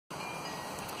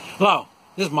Hello,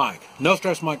 this is Mike,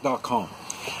 NoStressMike.com.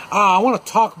 I want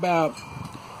to talk about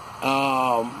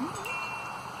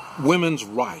women's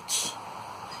rights.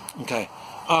 Okay,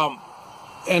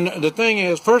 and the thing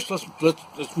is, first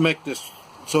let's make this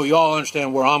so you all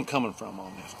understand where I'm coming from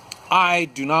on this. I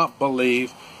do not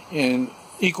believe in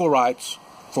equal rights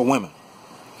for women.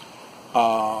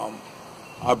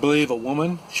 I believe a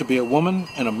woman should be a woman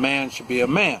and a man should be a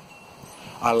man.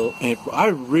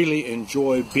 I really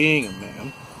enjoy being a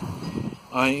man.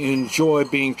 I enjoy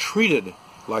being treated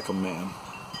like a man.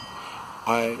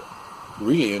 I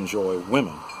really enjoy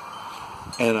women.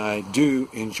 And I do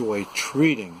enjoy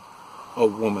treating a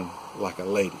woman like a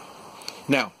lady.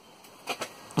 Now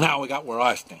we got where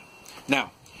I stand.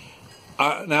 Now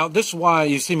this is why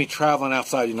you see me traveling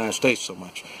outside the United States so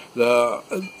much.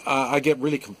 I get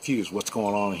really confused what's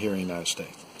going on here in the United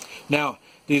States. Now,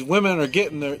 these women are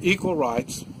getting their equal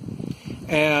rights,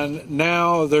 and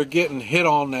now they're getting hit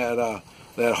on that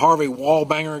Harvey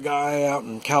Wallbanger guy out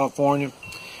in California.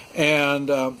 And,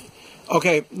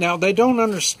 okay, now they don't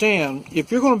understand,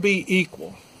 if you're going to be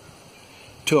equal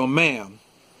to a man,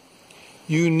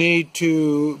 you need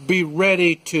to be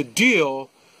ready to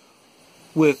deal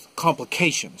with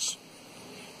complications.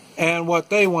 And what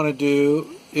they want to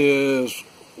do is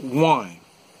whine.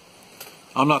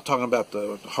 I'm not talking about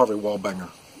the Harvey Wallbanger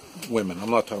women. I'm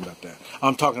not talking about that.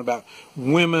 I'm talking about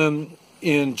women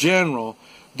in general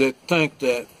that think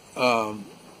that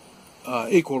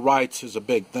equal rights is a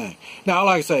big thing. Now,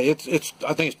 like I say, I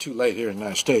think it's too late here in the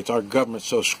United States. Our government's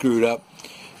so screwed up.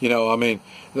 You know, I mean,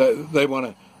 they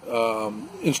want to,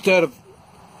 instead of,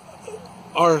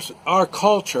 our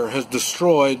culture has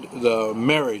destroyed the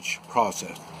marriage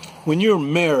process. When you're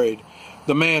married,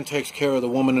 the man takes care of the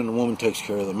woman and the woman takes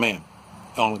care of the man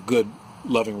on a good,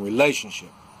 loving relationship.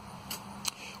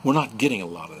 We're not getting a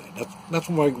lot of that. That's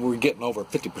why we're getting over a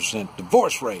 50%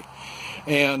 divorce rate.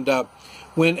 And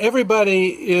when everybody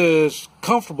is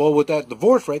comfortable with that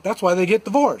divorce rate, that's why they get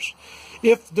divorced.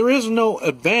 If there is no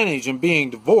advantage in being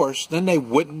divorced, then they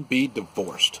wouldn't be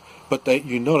divorced. But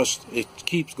you notice it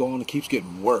keeps going, it keeps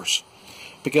getting worse.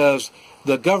 Because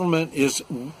the government is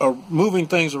moving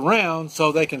things around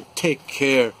so they can take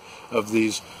care of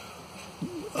these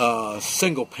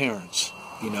single parents,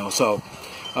 you know. So,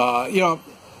 you know,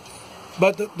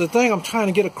 but the thing I'm trying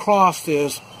to get across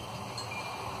is,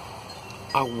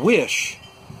 I wish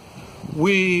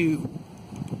we,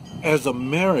 as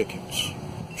Americans,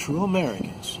 true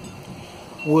Americans,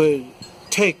 would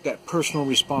take that personal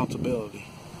responsibility.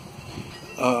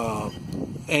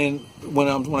 And when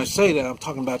I say that, I'm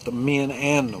talking about the men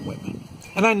and the women.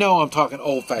 And I know I'm talking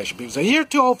old-fashioned. People say, you're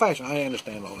too old-fashioned. I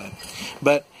understand all that.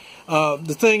 But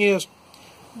the thing is,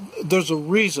 there's a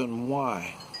reason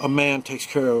why a man takes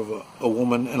care of a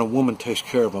woman and a woman takes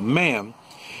care of a man.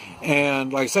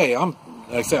 And like I say, I'm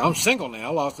single now.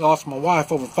 I lost my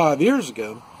wife over 5 years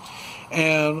ago.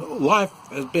 And life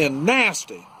has been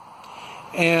nasty.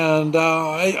 And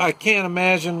I can't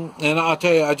imagine, and I'll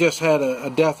tell you, I just had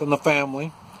a death in the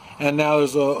family, and now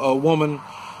there's a woman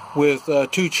with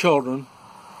 2 children,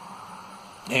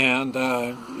 and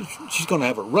she's going to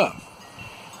have it rough.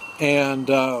 And,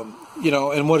 you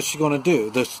know, and what is she going to do?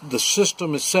 The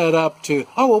system is set up to,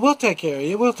 oh, well, we'll take care of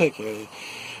you, we'll take care of you.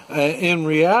 In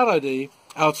reality,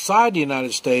 outside the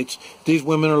United States, these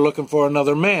women are looking for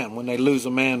another man when they lose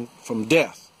a man from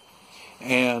death.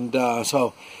 And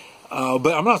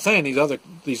but I'm not saying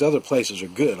these other places are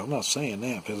good. I'm not saying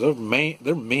that, because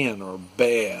their men are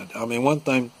bad. I mean, one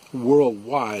thing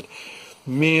worldwide,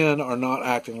 men are not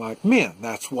acting like men.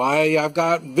 That's why I've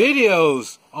got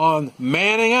videos on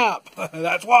manning up.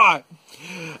 That's why.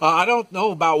 I don't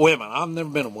know about women. I've never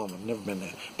been a woman, never been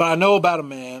that. But I know about a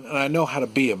man, and I know how to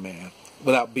be a man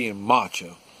without being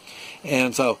macho.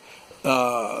 And so,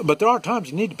 but there are times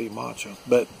you need to be macho.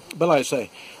 But like I say,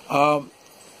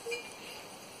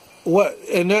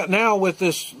 now with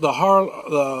this, the Harvey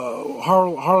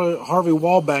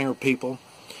Wallbanger people,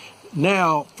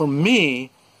 now for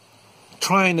me,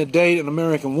 trying to date an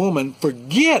American woman,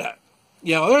 forget it.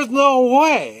 You know, there's no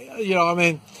way. You know, I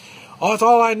mean, that's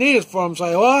all I need is for him to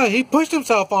say, well, he pushed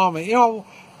himself on me. You know,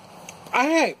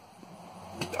 I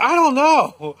don't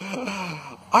know.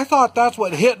 I thought that's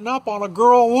what hitting up on a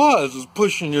girl was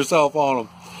pushing yourself on them.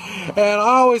 And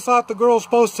I always thought the girl's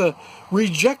supposed to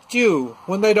reject you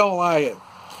when they don't like it.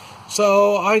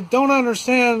 So I don't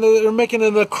understand that they're making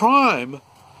it a crime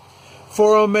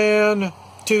for a man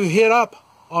to hit up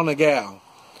on a gal.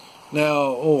 Now,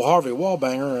 old Harvey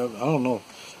Wallbanger, I don't know,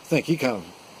 I think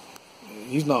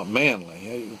he's not manly.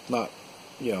 He's not,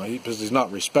 you know, because he's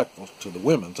not respectful to the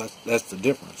women. That's the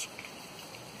difference.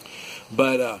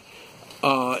 But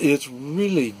it's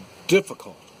really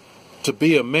difficult to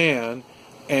be a man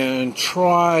and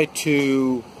try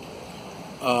to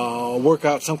work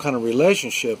out some kind of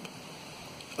relationship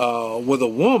with a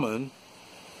woman,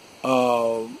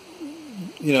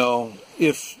 you know,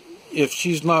 if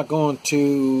she's not going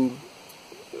to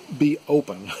be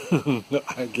open,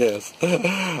 I guess.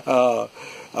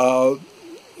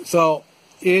 So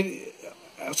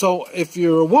if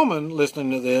you're a woman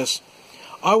listening to this,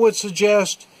 I would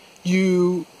suggest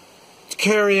you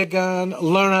carry a gun,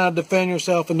 learn how to defend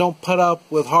yourself, and don't put up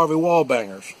with Harvey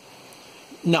Wallbangers.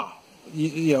 No.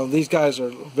 You know, these guys are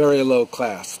very low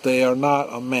class. They are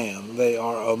not a man. They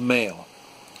are a male.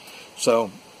 So,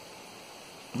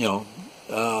 you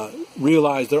know,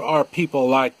 realize there are people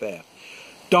like that.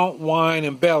 Don't whine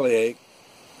and bellyache,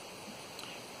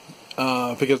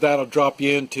 because that'll drop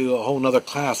you into a whole nother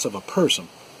class of a person.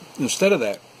 Instead of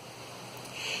that,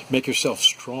 make yourself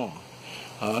strong.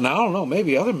 Now, I don't know,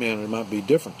 maybe other men might be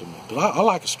different to me, but I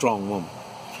like a strong woman.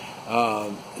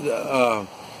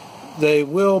 They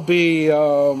will be,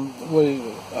 how do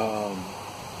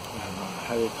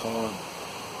you call it?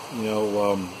 You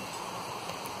know,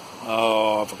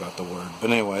 I forgot the word.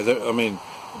 But anyway, I mean,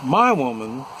 my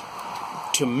woman,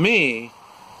 to me,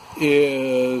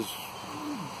 is,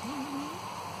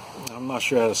 I'm not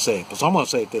sure how to say it, but I'm going to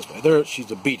say it this way.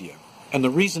 She's obedient. And the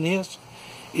reason is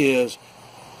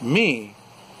me,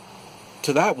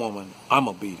 to that woman, I'm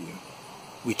obedient.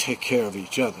 We take care of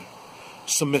each other.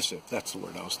 Submissive, that's the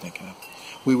word I was thinking of.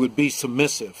 We would be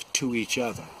submissive to each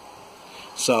other.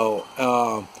 So,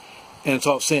 and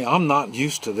so I'm saying, I'm not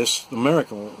used to this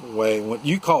American way. What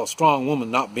you call a strong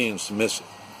woman not being submissive.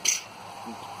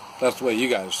 That's the way you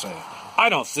guys say it. I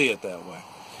don't see it that way.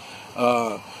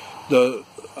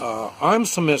 I'm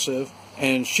submissive,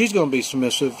 and she's going to be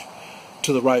submissive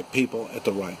to the right people at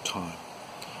the right time.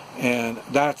 And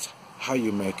that's how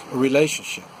you make a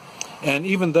relationship. And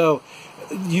even though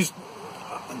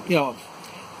you know,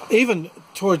 even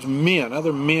towards men,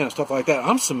 other men, stuff like that,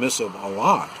 I'm submissive a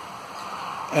lot.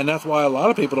 And that's why a lot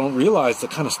of people don't realize the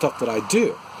kind of stuff that I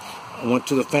do. I went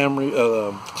to the family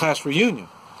class reunion,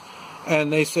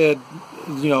 and they said,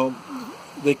 you know,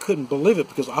 they couldn't believe it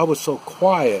because I was so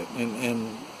quiet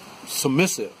and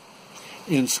submissive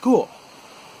in school.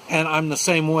 And I'm the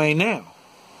same way now.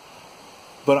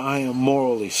 But I am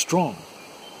morally strong.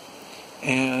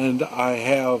 And I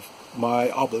have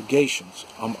my obligations.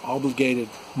 I'm obligated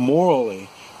morally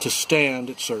to stand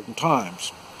at certain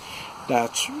times.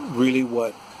 That's really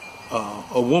what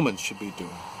a woman should be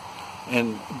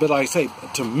doing. But like I say,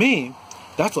 to me,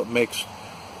 that's what makes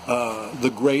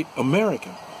the great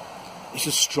American. It's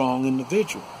a strong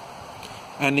individual.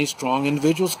 And these strong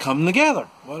individuals come together.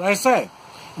 What did I say?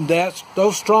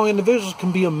 Those strong individuals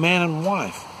can be a man and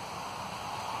wife.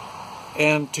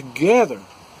 And together,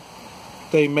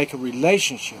 they make a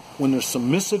relationship. When they're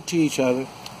submissive to each other,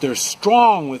 they're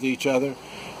strong with each other,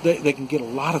 they can get a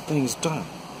lot of things done.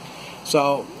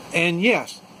 So, and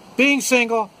yes, being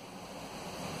single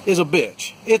is a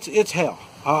bitch. It's hell.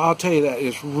 I'll tell you that.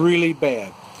 It's really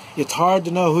bad. It's hard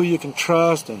to know who you can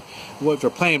trust, and if they're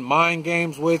playing mind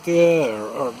games with you,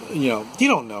 or you know, you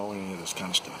don't know any of this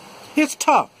kind of stuff. It's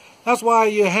tough. That's why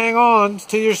you hang on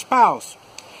to your spouse.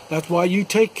 That's why you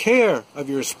take care of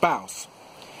your spouse.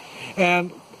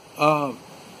 And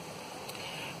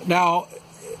now,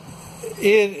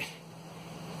 if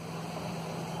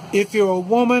you're a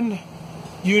woman,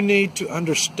 you need to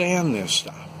understand this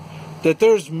stuff. That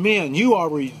there's men, you are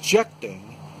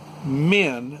rejecting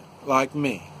men like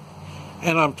me.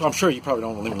 And I'm sure you probably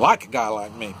don't even like a guy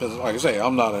like me, because like I say,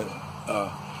 I'm not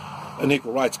an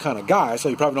equal rights kind of guy, so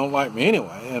you probably don't like me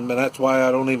anyway. And that's why I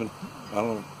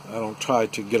don't try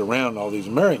to get around all these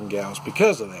American gals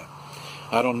because of that.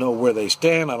 I don't know where they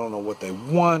stand. I don't know what they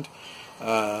want.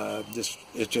 It's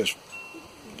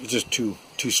just too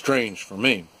strange for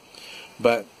me.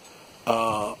 But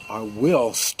I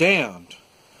will stand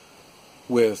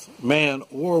with man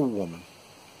or woman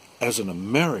as an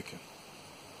American.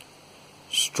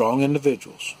 Strong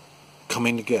individuals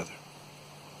coming together.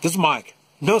 This is Mike.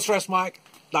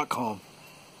 NoStressMike.com.